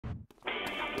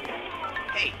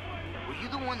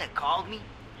the one that called me?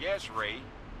 Yes, Ray.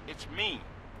 It's me.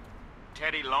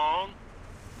 Teddy Long.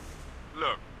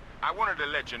 Look, I wanted to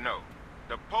let you know.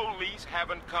 The police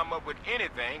haven't come up with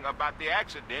anything about the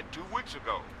accident 2 weeks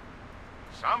ago.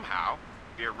 Somehow,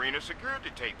 the arena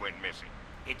security tape went missing.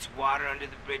 It's water under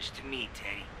the bridge to me,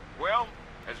 Teddy. Well,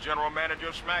 as general manager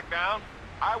of Smackdown,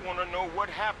 I want to know what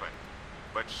happened.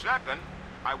 But second,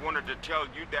 I wanted to tell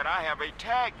you that I have a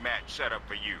tag match set up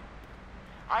for you.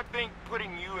 I think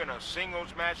putting you in a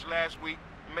singles match last week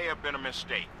may have been a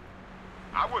mistake.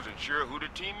 I wasn't sure who to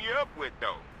team you up with,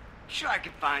 though. Sure, I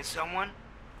can find someone.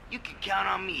 You can count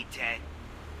on me, Ted.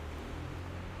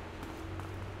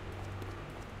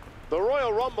 The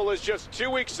Royal Rumble is just 2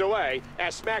 weeks away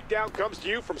as Smackdown comes to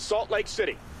you from Salt Lake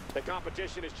City. The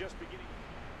competition is just beginning.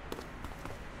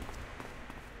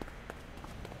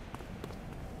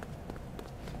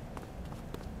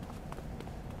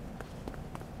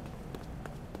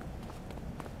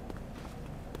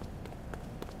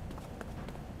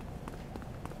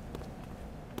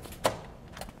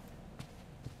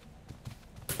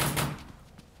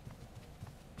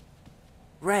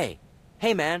 Ray,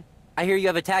 hey man, I hear you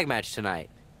have a tag match tonight.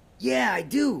 Yeah, I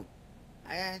do.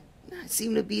 I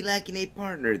seem to be lacking a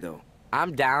partner, though.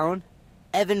 I'm down.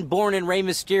 Evan Bourne and Rey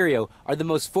Mysterio are the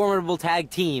most formidable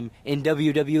tag team in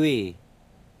WWE.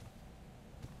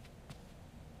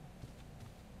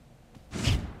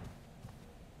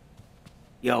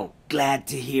 Yo, glad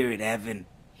to hear it, Evan.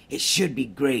 It should be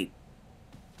great.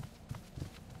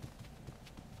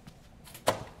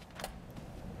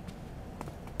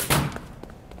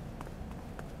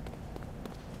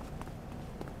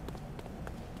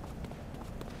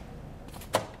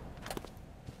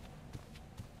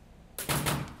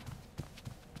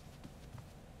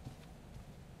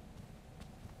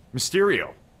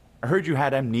 Mysterio, I heard you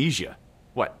had amnesia.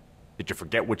 What, did you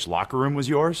forget which locker room was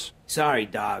yours? Sorry,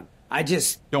 dog. I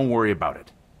just... Don't worry about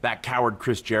it. That coward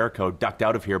Chris Jericho ducked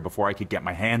out of here before I could get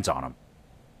my hands on him.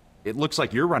 It looks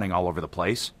like you're running all over the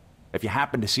place. If you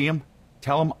happen to see him,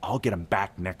 tell him I'll get him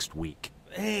back next week.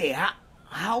 Hey,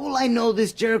 how will I know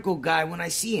this Jericho guy when I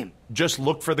see him? Just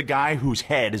look for the guy whose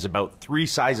head is about 3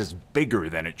 sizes bigger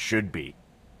than it should be.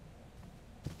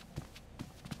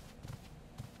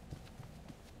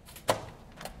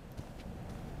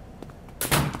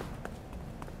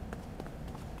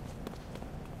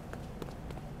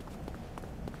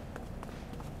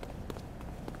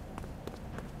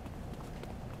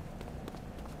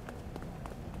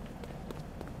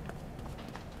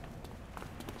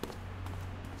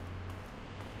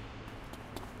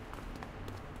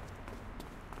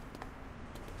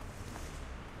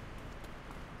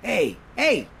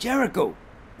 Hey, Jericho,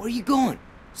 where you going?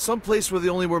 Someplace where they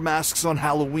only wear masks on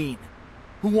Halloween.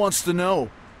 Who wants to know?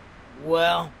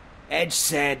 Well, Edge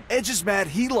said... Edge is mad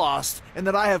he lost, and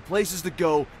that I have places to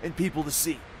go and people to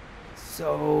see.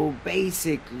 So,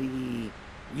 basically,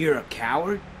 you're a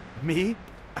coward? Me?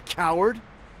 A coward?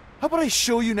 How about I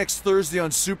show you next Thursday on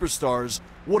Superstars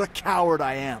what a coward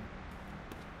I am?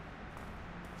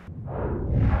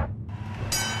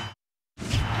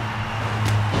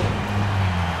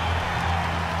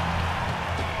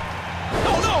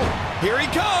 Here he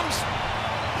comes!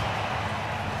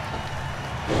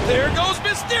 There goes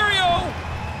Mysterio!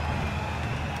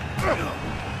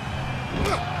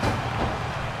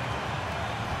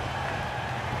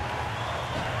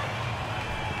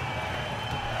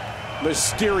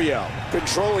 Mysterio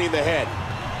controlling the head.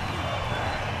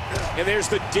 And there's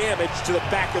the damage to the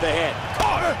back of the head.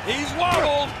 He's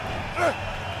wobbled!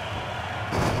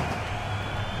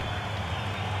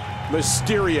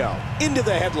 Mysterio into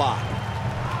the headlock.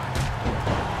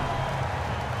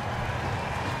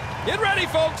 Get ready,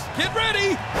 folks! Get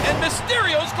ready! And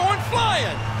Mysterio's going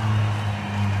flying!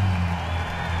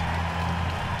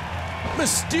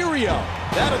 Mysterio!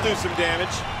 That'll do some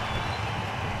damage.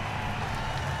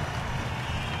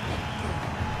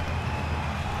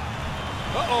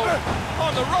 Uh-oh!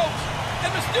 On the ropes!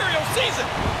 And Mysterio sees it!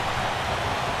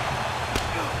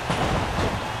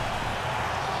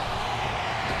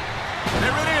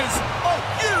 There it is! A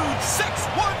huge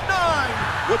 619!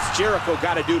 What's Jericho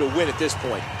got to do to win at this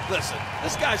point? Listen,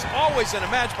 this guy's always in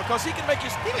a match because he can make you...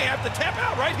 He may have to tap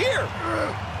out right here.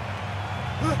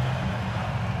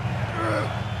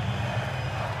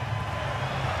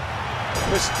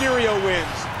 Mysterio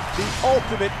wins. The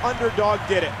ultimate underdog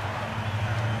did it.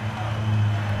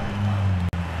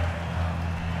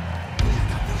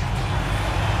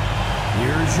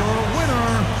 Here's your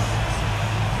winner,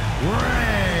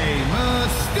 Rey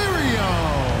Mysterio.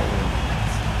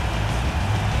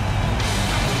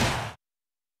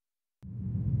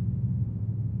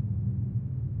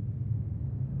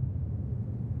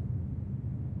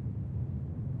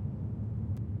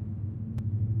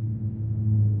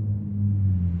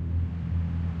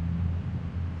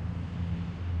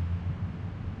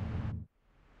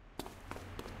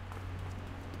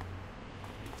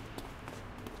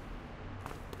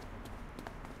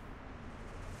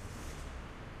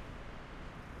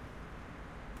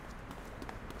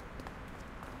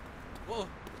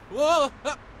 Whoa!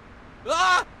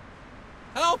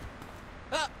 Help!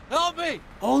 Help me!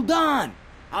 Hold on.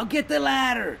 I'll get the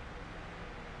ladder.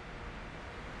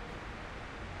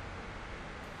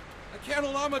 I can't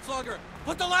hold on much longer.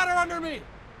 Put the ladder under me!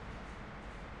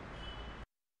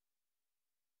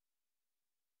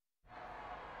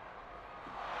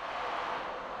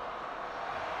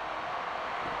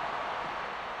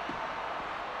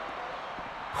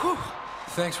 Whew.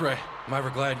 Thanks, Ray. I'm ever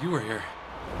glad you were here.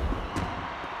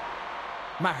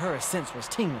 My hurry sense was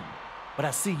tingling, but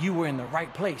I see you were in the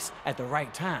right place at the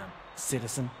right time,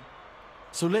 citizen.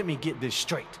 So let me get this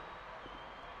straight.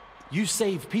 You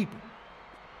save people.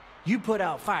 You put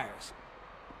out fires.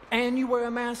 And you wear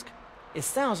a mask? It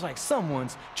sounds like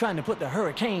someone's trying to put the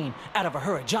hurricane out of a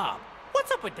hurry job.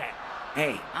 What's up with that?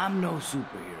 Hey, I'm no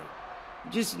superhero.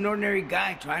 I'm just an ordinary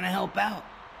guy trying to help out.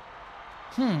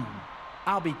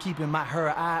 I'll be keeping my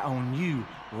hurry eye on you,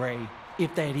 Ray,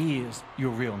 if that is your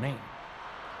real name.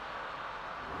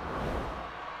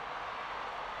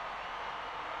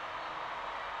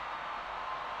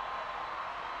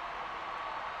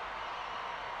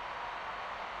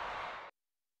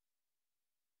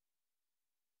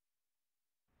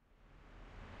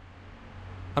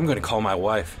 I'm gonna call my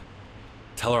wife.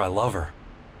 Tell her I love her.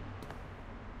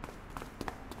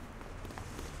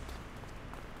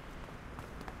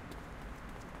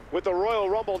 With the Royal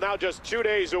Rumble now just 2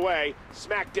 days away,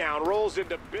 Smackdown rolls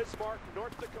into Bismarck,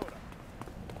 North Dakota.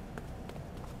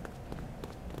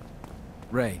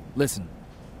 Ray, listen.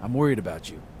 I'm worried about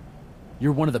you.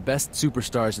 You're one of the best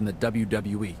superstars in the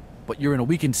WWE, but you're in a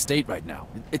weakened state right now.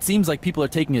 It seems like people are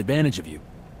taking advantage of you.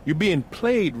 You're being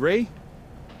played, Ray.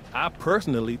 I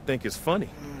personally think it's funny.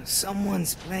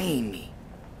 Someone's playing me.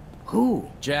 Who?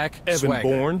 Jack, Evan Swagger.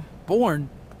 Bourne. Bourne?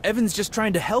 Evan's just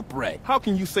trying to help Ray. How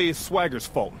can you say it's Swagger's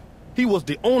fault? He was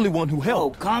the only one who Oh,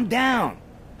 helped. calm down.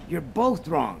 You're both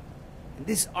wrong. And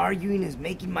this arguing is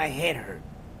making my head hurt.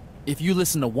 If you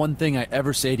listen to one thing I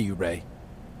ever say to you, Ray,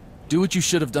 do what you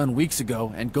should have done weeks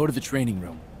ago and go to the training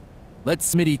room. Let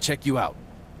Smitty check you out.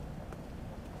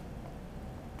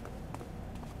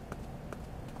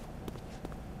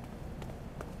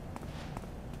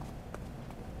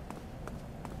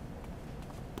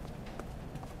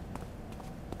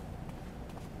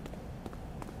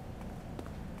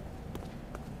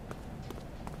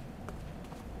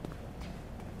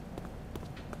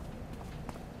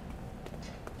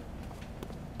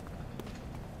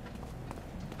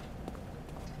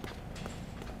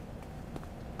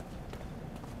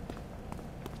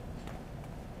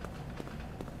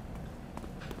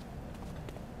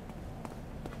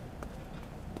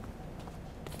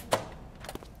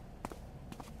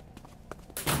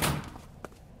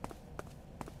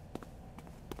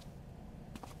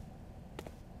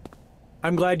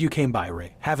 I'm glad you came by,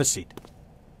 Ray. Have a seat.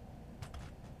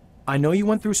 I know you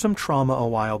went through some trauma a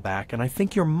while back, and I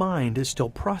think your mind is still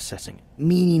processing it.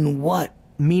 Meaning what?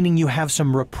 Meaning you have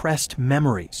some repressed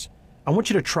memories. I want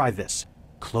you to try this.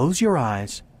 Close your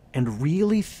eyes and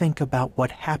really think about what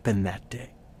happened that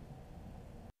day.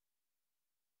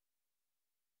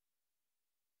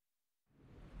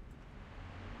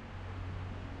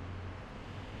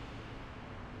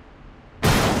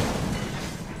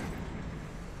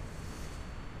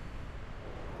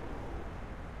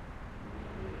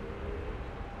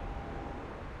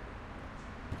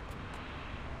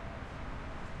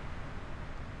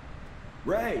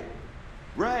 Ray!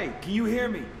 Ray, can you hear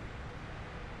me?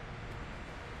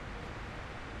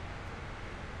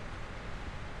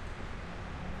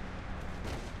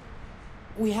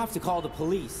 We have to call the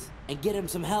police and get him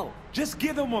some help. Just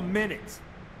give him a minute.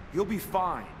 He'll be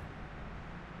fine.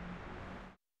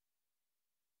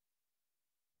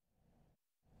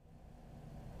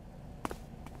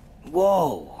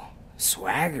 Whoa.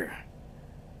 Swagger.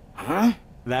 Huh?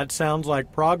 That sounds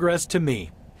like progress to me.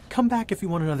 Come back if you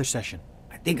want another session.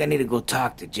 I think I need to go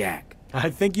talk to Jack.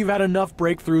 I think you've had enough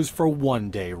breakthroughs for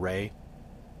one day, Ray.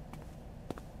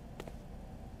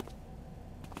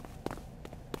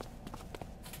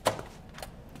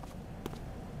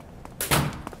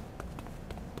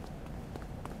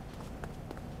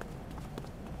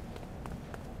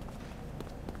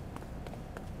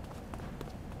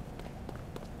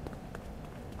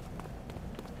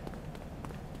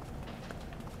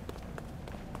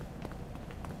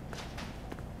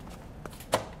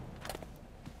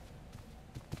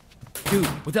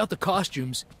 Dude, without the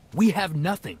costumes, we have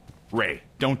nothing. Ray,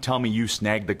 don't tell me you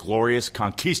snagged the glorious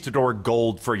Conquistador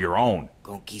gold for your own.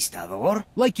 Conquistador?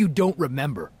 Like you don't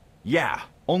remember. Yeah,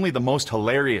 only the most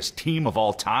hilarious team of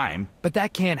all time. But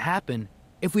that can't happen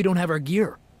if we don't have our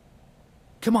gear.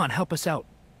 Come on, help us out.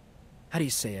 How do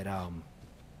you say it?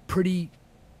 Pretty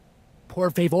Por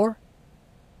favor?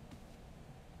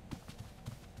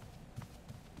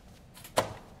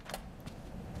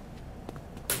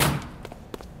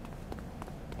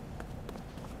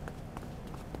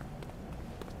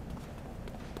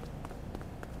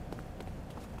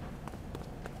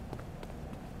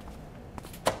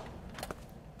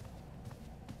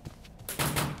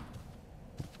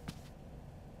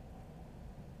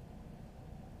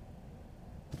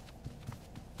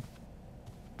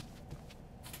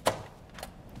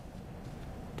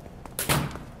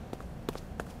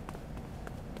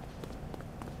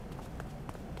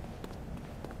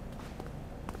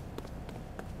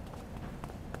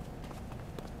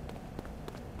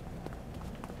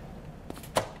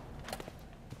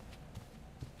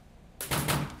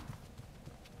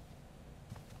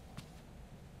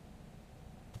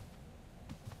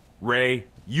 Ray,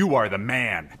 you are the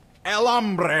man. El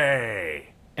hombre!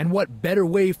 And what better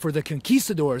way for the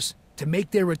Conquistadors to make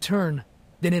their return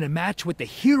than in a match with the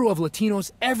hero of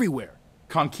Latinos everywhere?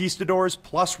 Conquistadors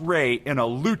plus Ray in a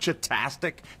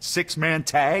lucha-tastic six-man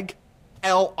tag?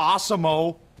 El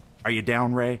Awesome-o. Are you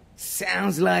down, Ray?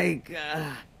 Sounds like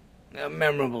a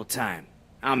memorable time.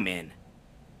 I'm in.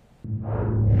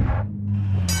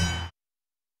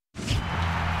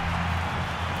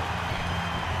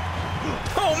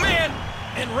 Oh, man!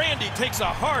 And Randy takes a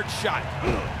hard shot.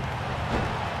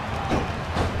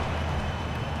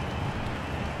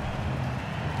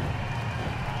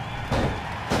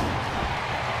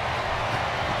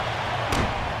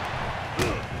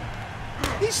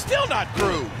 He's still not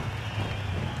through.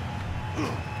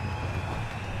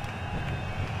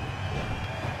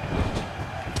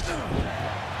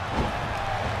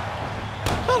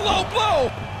 A low blow.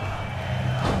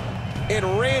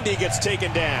 And Randy gets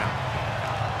taken down.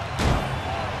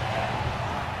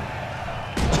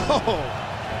 Oh.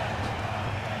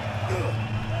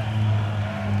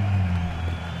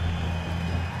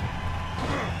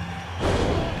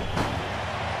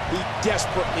 He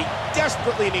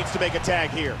desperately needs to make a tag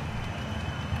here.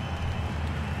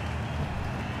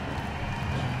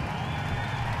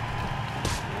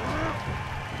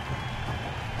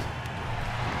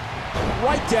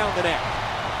 Right down the neck.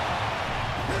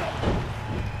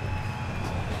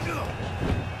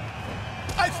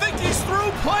 I think he's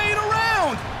through playing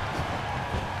around.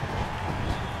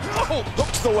 Oh,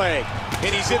 hooks the leg.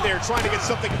 And he's in there trying to get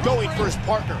something going for his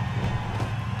partner.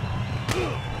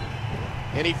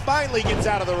 And he finally gets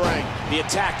out of the ring. The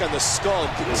attack on the skull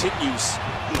continues.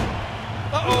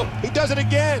 Uh-oh. He does it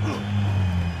again.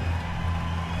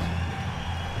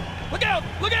 Look out!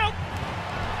 Look out!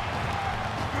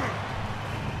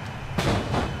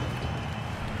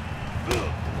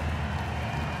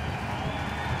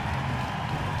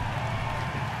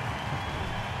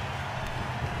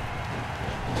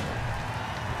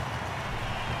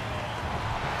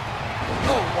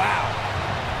 Oh, wow.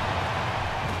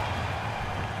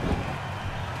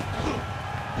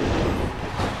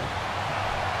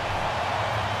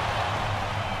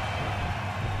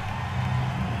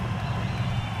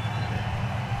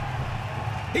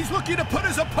 He's looking to put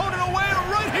his opponent away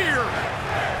right here.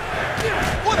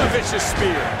 What a vicious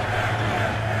spear.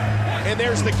 And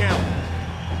there's the count.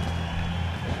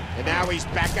 And now he's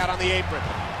back out on the apron.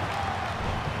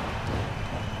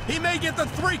 He may get the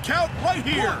 3 count right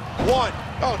here. 1.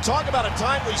 Oh, talk about a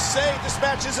timely save. This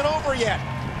match isn't over yet.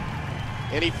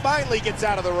 And he finally gets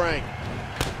out of the ring.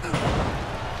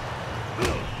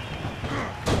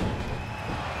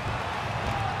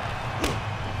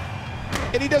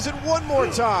 And he does it one more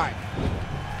time.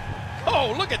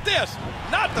 Oh, look at this.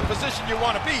 Not the position you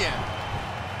want to be in.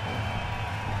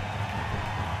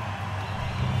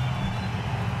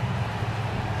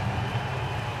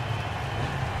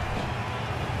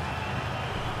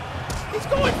 He's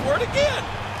going for it again.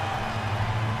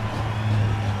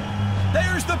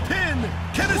 There's the pin.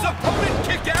 Can his opponent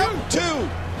kick out? 2,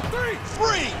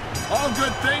 3. All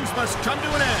good things must come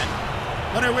to an end.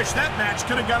 But I wish that match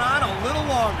could have gone on a little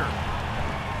longer.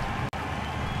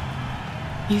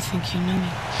 You think you know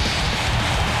me?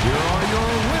 Here are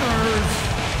your winners.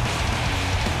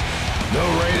 The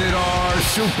Rated R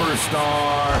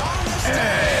Superstar,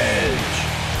 Edge,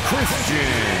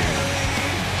 Christian,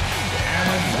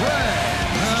 and Rey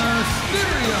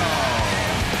Mysterio.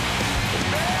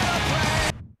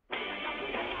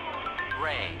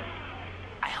 Ray,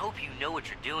 I hope you know what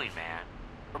you're doing, man.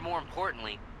 Or more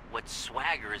importantly, what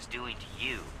Swagger is doing to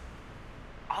you.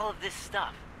 All of this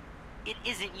stuff, it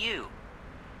isn't you.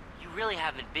 You really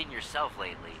haven't been yourself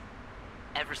lately.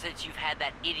 Ever since you've had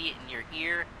that idiot in your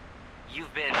ear,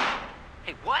 you've been...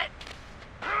 Hey, what?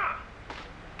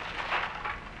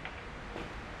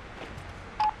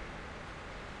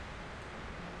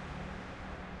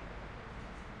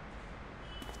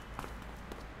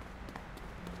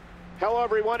 Hello,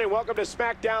 everyone, and welcome to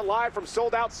Smackdown live from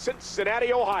sold-out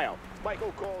Cincinnati, Ohio.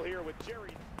 Michael Cole here with Jerry.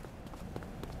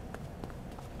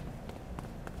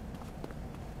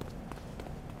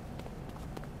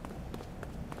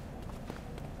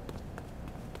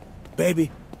 Baby,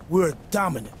 we're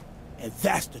dominant, and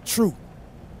that's the truth.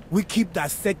 We keep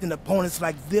dissecting opponents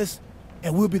like this,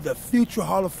 and we'll be the future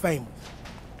Hall of Famers.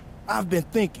 I've been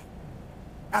thinking,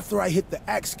 after I hit the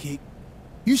axe kick,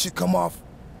 you should come off.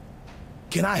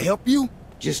 Can I help you?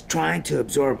 Just trying to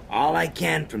absorb all I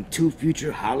can from two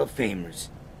future Hall of Famers.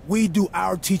 We do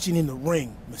our teaching in the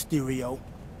ring, Mysterio.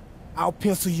 I'll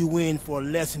pencil you in for a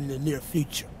lesson in the near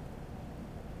future.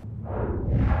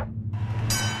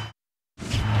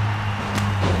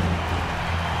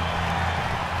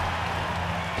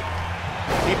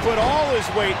 He put all his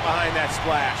weight behind that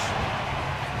splash.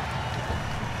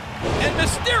 And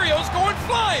Mysterio's going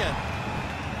flying.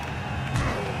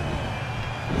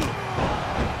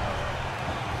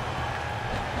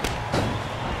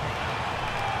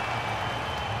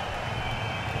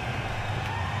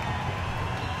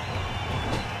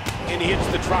 And he hits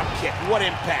the drop kick. What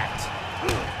impact.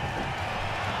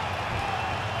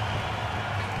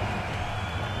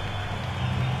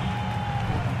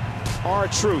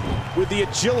 R-Truth with the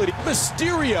agility.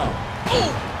 Mysterio.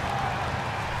 Oh!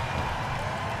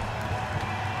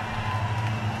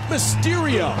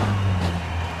 Mysterio.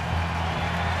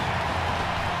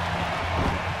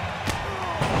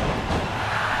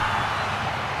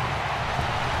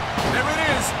 There it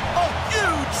is. A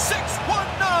huge 619.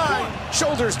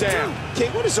 Shoulders down.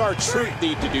 King, what does R-Truth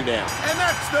need to do now? And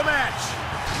that's the match.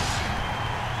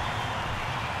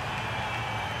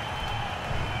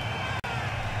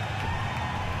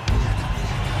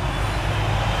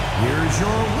 Here's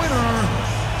your winner,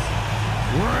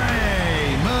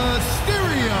 Rey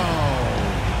Mysterio.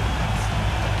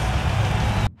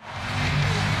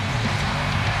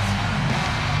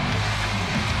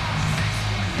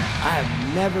 I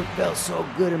have never felt so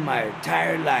good in my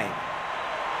entire life.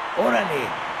 Orale,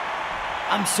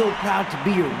 I'm so proud to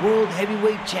be your World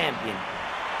Heavyweight Champion.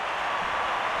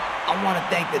 I want to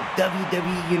thank the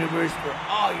WWE Universe for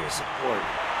all your support.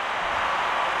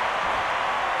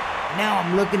 Now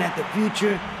I'm looking at the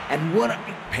future, and what are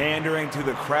you pandering to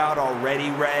the crowd already,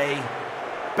 Ray?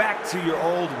 Back to your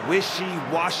old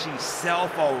wishy-washy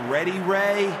self already,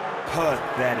 Ray?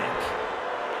 Pathetic.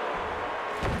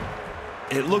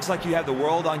 It looks like you have the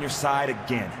world on your side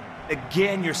again.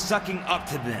 Again, you're sucking up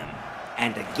to them.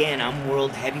 And again, I'm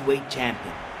World Heavyweight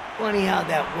Champion. Funny how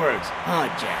that works, huh,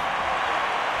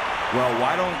 Jack? Well,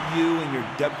 why don't you and your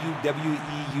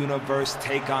WWE Universe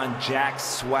take on Jack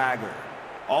Swagger?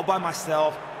 All by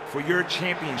myself for your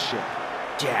championship.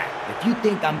 Jack, if you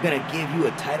think I'm gonna give you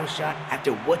a title shot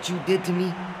after what you did to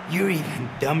me, you're even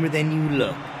dumber than you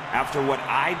look. After what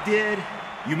I did?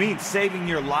 You mean saving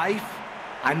your life?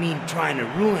 I mean trying to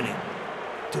ruin it.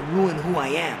 To ruin who I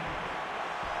am.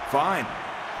 Fine.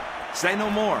 Say no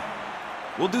more.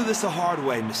 We'll do this the hard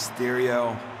way,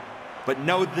 Mysterio. But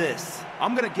know this,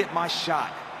 I'm gonna get my shot,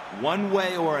 one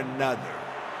way or another.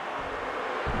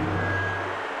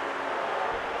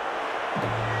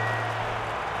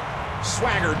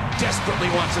 Swagger desperately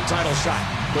wants a title shot,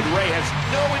 but Ray has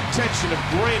no intention of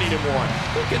granting him one.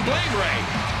 Who can blame Ray?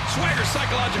 Swagger's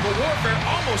psychological warfare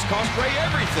almost cost Ray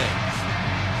everything.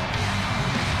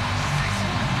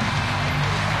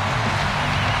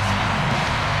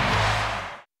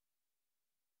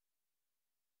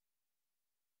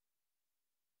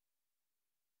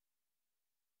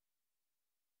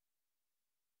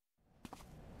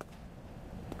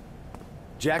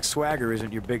 Jack Swagger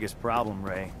isn't your biggest problem,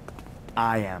 Ray.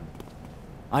 I am.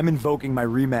 I'm invoking my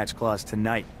rematch clause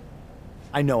tonight.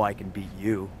 I know I can beat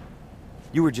you.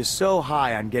 You were just so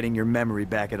high on getting your memory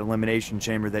back at Elimination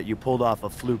Chamber that you pulled off a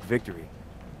fluke victory.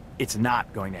 It's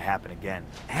not going to happen again.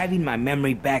 Having my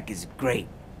memory back is great.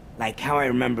 Like how I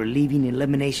remember leaving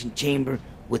Elimination Chamber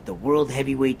with the World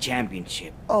Heavyweight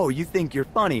Championship. Oh, you think you're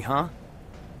funny, huh?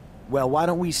 Well, why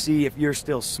don't we see if you're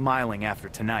still smiling after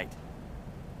tonight?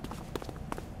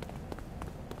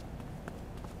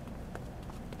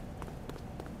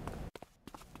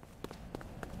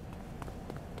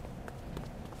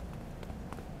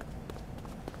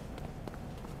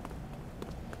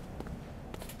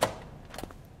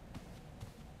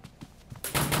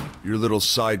 Your little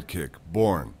sidekick,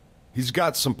 Bourne. He's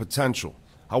got some potential.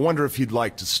 I wonder if he'd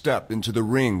like to step into the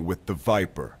ring with the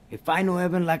Viper. If I know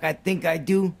Evan like I think I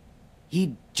do,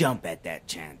 he'd jump at that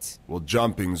chance. Well,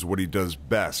 jumping's what he does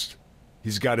best.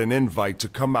 He's got an invite to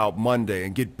come out Monday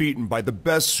and get beaten by the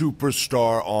best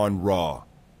superstar on Raw.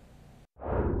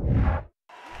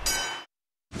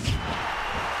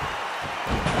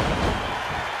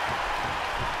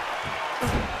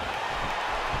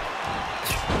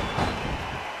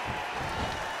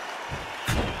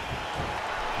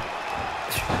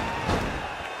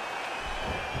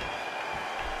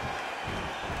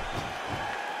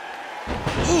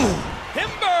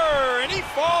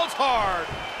 hard.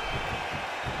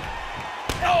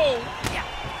 Oh! Yeah.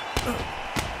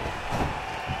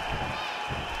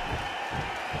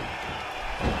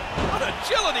 What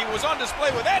agility was on display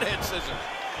with that head scissors.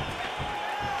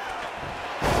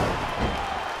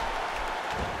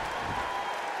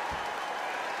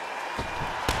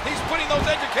 He's putting those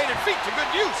educated feet to good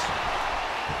use.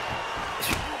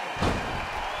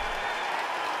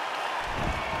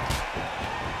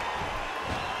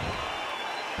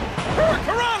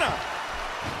 Hurricanrana!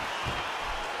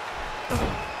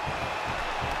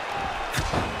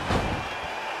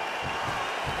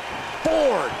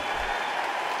 Bourne!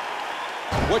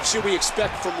 What should we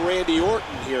expect from Randy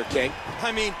Orton here, King?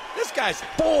 I mean, this guy's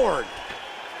Bourne!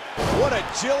 What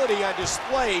agility on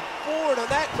display. Bourne on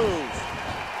that move.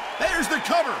 There's the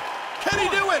cover. Can he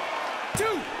do it? 2,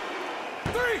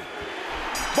 3.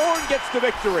 Bourne gets the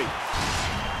victory.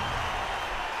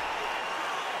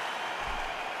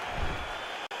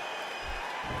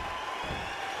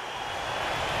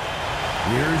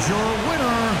 Here's your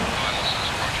winner,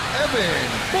 Evan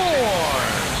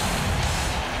Bourne.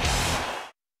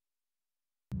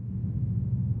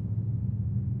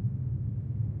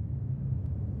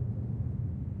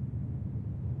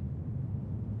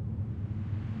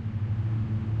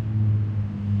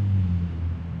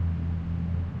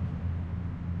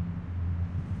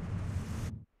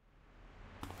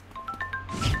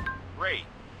 Ray,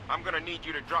 I'm gonna need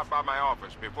you to drop by my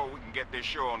office before we can get this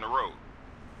show on the road.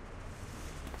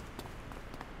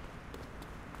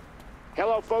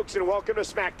 Hello, folks, and welcome to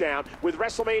Smackdown. With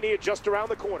Wrestlemania just around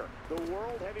the corner, the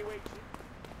World Heavyweight...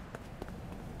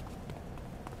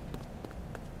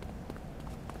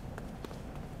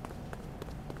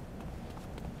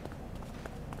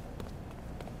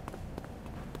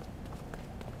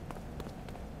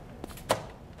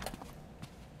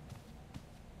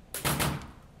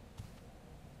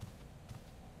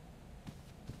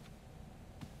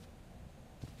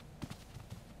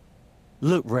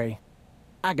 Look, Ray,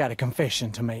 I got a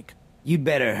confession to make. You'd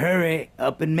better hurry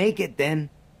up and make it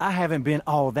then. I haven't been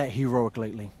all that heroic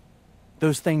lately.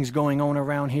 Those things going on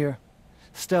around here,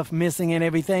 stuff missing and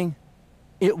everything,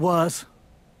 it was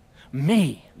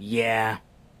me. Yeah,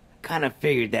 kind of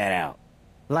figured that out.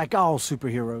 Like all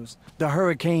superheroes, the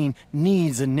Hurricane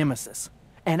needs a nemesis.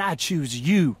 And I choose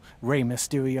you, Rey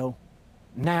Mysterio.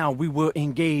 Now we will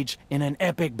engage in an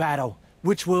epic battle,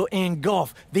 which will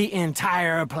engulf the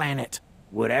entire planet.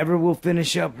 Whatever will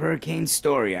finish up Hurricane's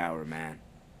story hour, man.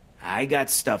 I got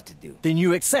stuff to do. Then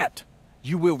you accept.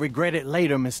 You will regret it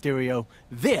later, Mysterio.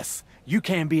 This, you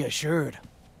can be assured.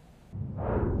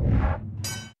 Oh,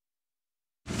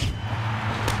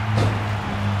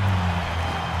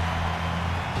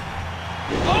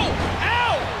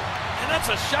 ow! And that's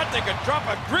a shot that could drop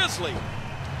a grizzly.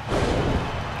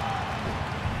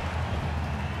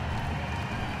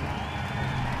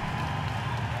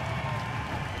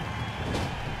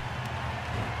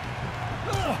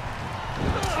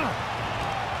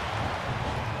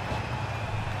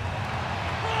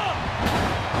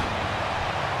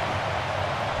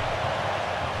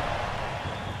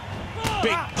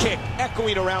 Big kick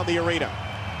echoing around the arena.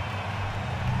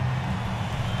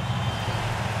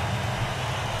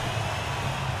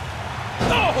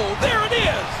 Oh, there it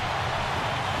is!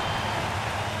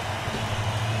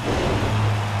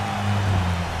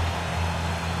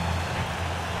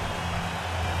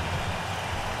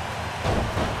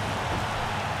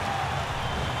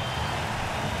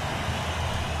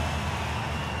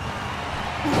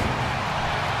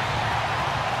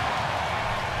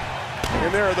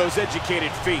 And there are those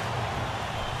educated feet.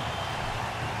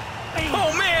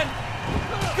 Oh, man!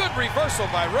 Good reversal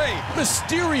by Ray.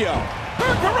 Mysterio!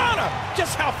 Hurricanrana!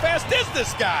 Just how fast is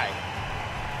this guy?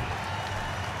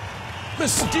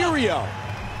 Mysterio!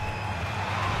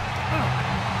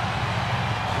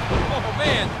 Oh,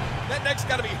 man. That neck's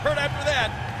got to be hurt after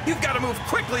that. You've got to move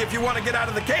quickly if you want to get out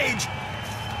of the cage.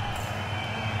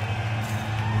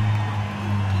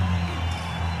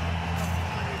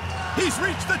 He's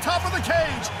reached the top of the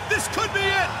cage. This could be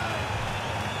it.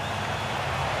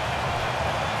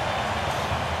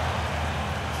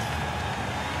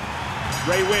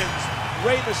 Ray wins.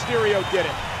 Rey Mysterio did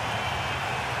it.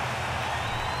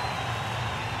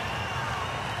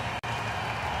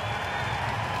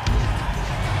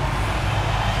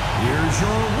 Here's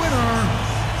your winner,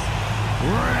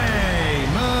 Rey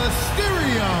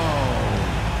Mysterio.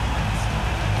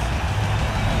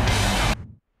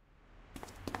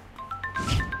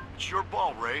 It's your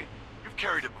ball, Ray. You've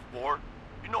carried it before.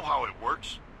 You know how it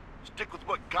works. Stick with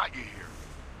what got you here.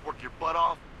 Work your butt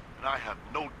off, and I have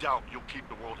no doubt you'll keep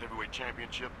the World Heavyweight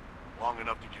Championship long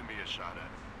enough to give me a shot at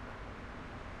it.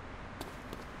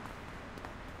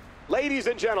 Ladies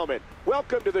and gentlemen,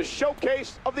 welcome to the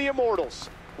showcase of the Immortals,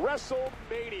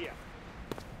 Wrestlemania.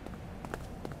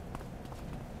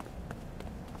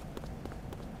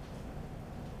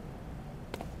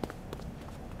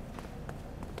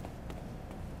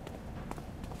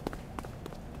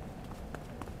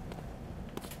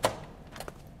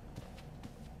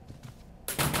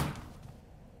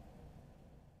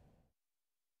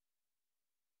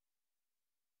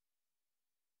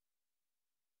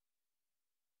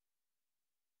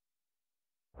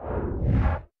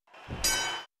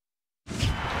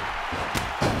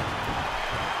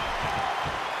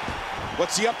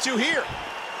 What's he up to here?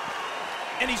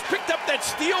 And he's picked up that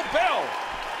steel bell.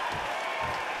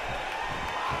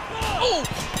 Oh!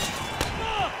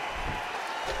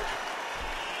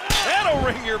 That'll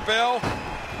ring your bell.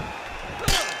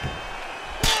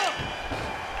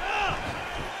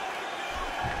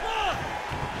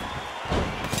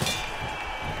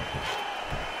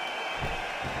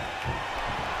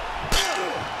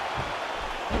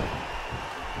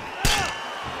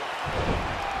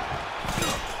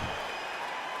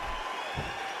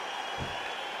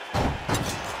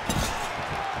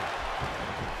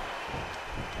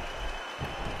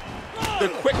 The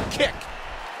quick kick.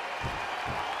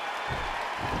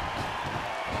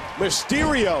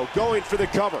 Mysterio going for the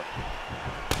cover.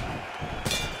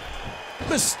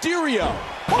 Mysterio.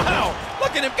 Wow,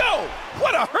 look at him go.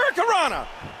 What a hurricanrana.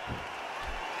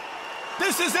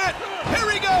 This is it. Here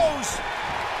he goes.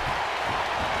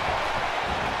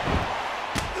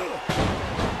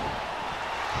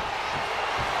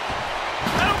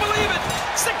 I don't believe it.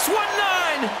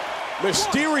 619.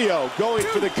 Mysterio going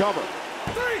for the cover.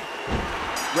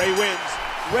 Rey wins.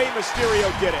 Rey Mysterio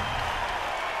did it.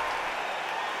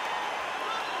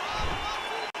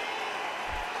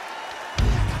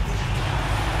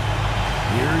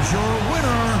 Here's your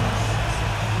winner,